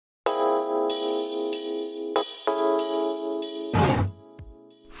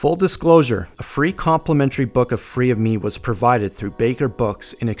Full disclosure, a free complimentary book of Free of Me was provided through Baker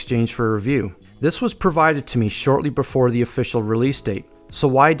Books in exchange for a review. This was provided to me shortly before the official release date. So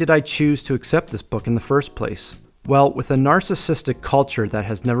why did I choose to accept this book in the first place? Well, with a narcissistic culture that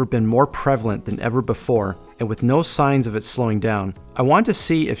has never been more prevalent than ever before, and with no signs of it slowing down, I wanted to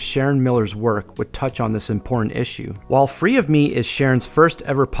see if Sharon Miller's work would touch on this important issue. While Free of Me is Sharon's first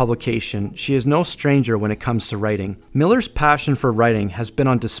ever publication, she is no stranger when it comes to writing. Miller's passion for writing has been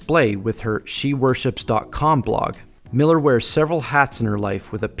on display with her sheworships.com blog. Miller wears several hats in her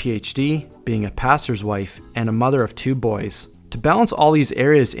life, with a PhD, being a pastor's wife, and a mother of 2 boys. To balance all these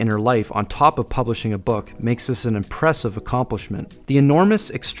areas in her life on top of publishing a book makes this an impressive accomplishment. The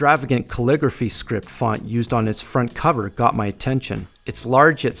enormous, extravagant calligraphy script font used on its front cover got my attention. Its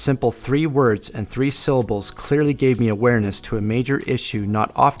large yet simple 3 words and 3 syllables clearly gave me awareness to a major issue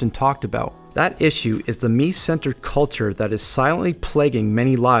not often talked about. That issue is the me-centered culture that is silently plaguing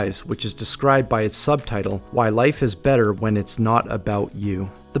many lives, which is described by its subtitle, Why Life is Better When It's Not About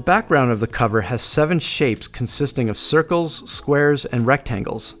You. The background of the cover has 7 shapes consisting of circles, squares, and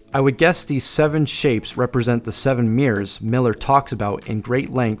rectangles. I would guess these 7 shapes represent the 7 mirrors Miller talks about in great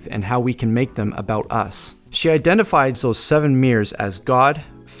length and how we can make them about us. She identifies those 7 mirrors as God,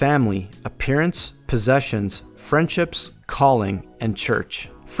 family, appearance, possessions, friendships, calling, and church.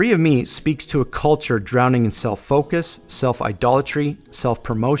 Free of Me speaks to a culture drowning in self-focus, self-idolatry,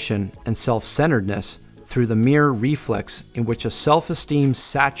 self-promotion, and self-centeredness through the mirror reflex in which a self-esteem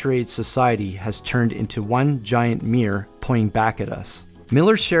saturated society has turned into one giant mirror pointing back at us.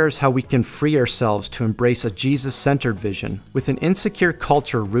 Miller shares how we can free ourselves to embrace a Jesus-centered vision. With an insecure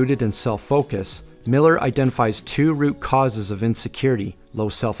culture rooted in self-focus, Miller identifies 2 root causes of insecurity: low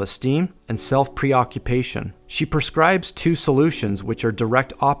self-esteem and self-preoccupation. She prescribes 2 solutions which are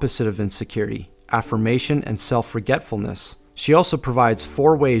direct opposite of insecurity: affirmation and self-forgetfulness. She also provides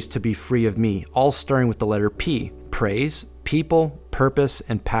 4 ways to be free of me, all starting with the letter P: praise, people, purpose,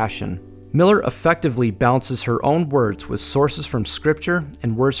 and passion. Miller effectively balances her own words with sources from scripture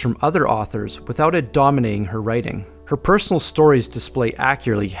and words from other authors without it dominating her writing. Her personal stories display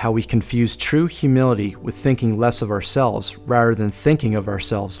accurately how we confuse true humility with thinking less of ourselves rather than thinking of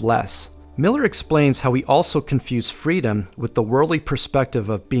ourselves less. Miller explains how we also confuse freedom with the worldly perspective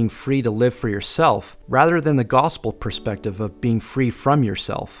of being free to live for yourself, rather than the gospel perspective of being free from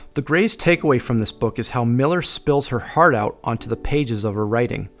yourself. The greatest takeaway from this book is how Miller spills her heart out onto the pages of her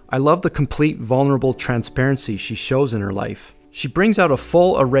writing. I love the complete vulnerable transparency she shows in her life. She brings out a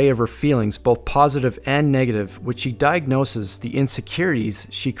full array of her feelings, both positive and negative, which she diagnoses the insecurities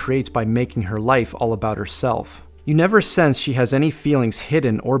she creates by making her life all about herself. You never sense she has any feelings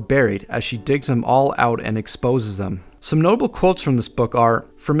hidden or buried as she digs them all out and exposes them. Some notable quotes from this book are,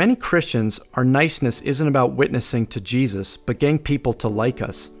 "For many Christians, our niceness isn't about witnessing to Jesus, but getting people to like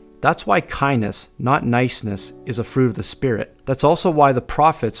us. That's why kindness, not niceness, is a fruit of the Spirit. That's also why the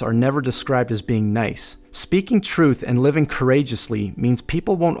prophets are never described as being nice. Speaking truth and living courageously means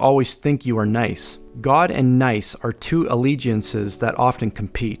people won't always think you are nice. God and nice are 2 allegiances that often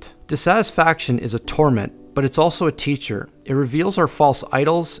compete. Dissatisfaction is a torment, but it's also a teacher. It reveals our false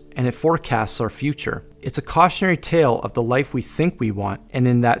idols and it forecasts our future. It's a cautionary tale of the life we think we want, and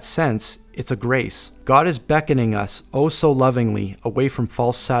in that sense, it's a grace. God is beckoning us, oh so lovingly, away from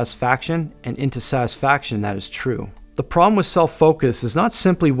false satisfaction and into satisfaction that is true." The problem with self-focus is not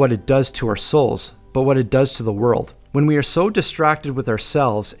simply what it does to our souls, but what it does to the world. When we are so distracted with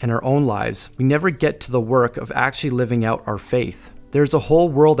ourselves and our own lives, we never get to the work of actually living out our faith. There's a whole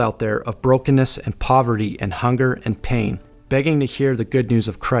world out there of brokenness and poverty and hunger and pain, begging to hear the good news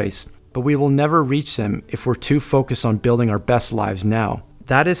of Christ, but we will never reach them if we're too focused on building our best lives now.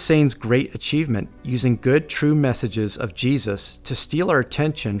 That is Satan's great achievement, using good, true messages of Jesus to steal our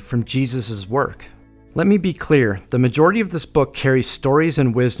attention from Jesus' work. Let me be clear, the majority of this book carries stories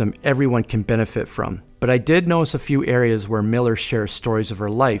and wisdom everyone can benefit from, but I did notice a few areas where Miller shares stories of her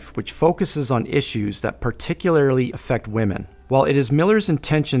life which focuses on issues that particularly affect women. While it is Miller's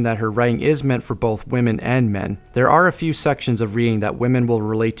intention that her writing is meant for both women and men, there are a few sections of reading that women will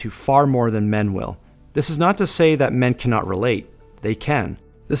relate to far more than men will. This is not to say that men cannot relate. They can.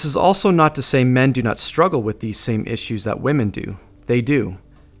 This is also not to say men do not struggle with these same issues that women do. They do.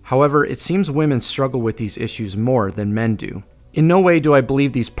 However, it seems women struggle with these issues more than men do. In no way do I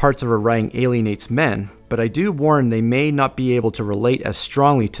believe these parts of her writing alienates men, but I do warn they may not be able to relate as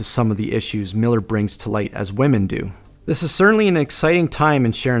strongly to some of the issues Miller brings to light as women do. This is certainly an exciting time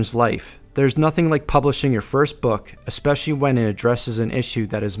in Sharon's life. There's nothing like publishing your first book, especially when it addresses an issue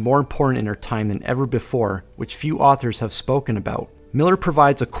that is more important in our time than ever before, which few authors have spoken about. Miller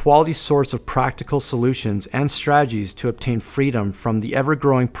provides a quality source of practical solutions and strategies to obtain freedom from the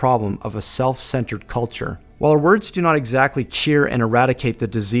ever-growing problem of a self-centered culture. While her words do not exactly cure and eradicate the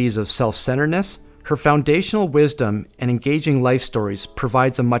disease of self-centeredness, her foundational wisdom and engaging life stories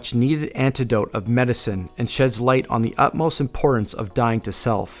provides a much-needed antidote of medicine and sheds light on the utmost importance of dying to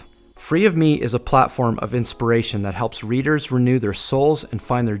self. Free of Me is a platform of inspiration that helps readers renew their souls and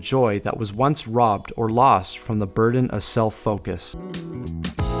find their joy that was once robbed or lost from the burden of self-focus.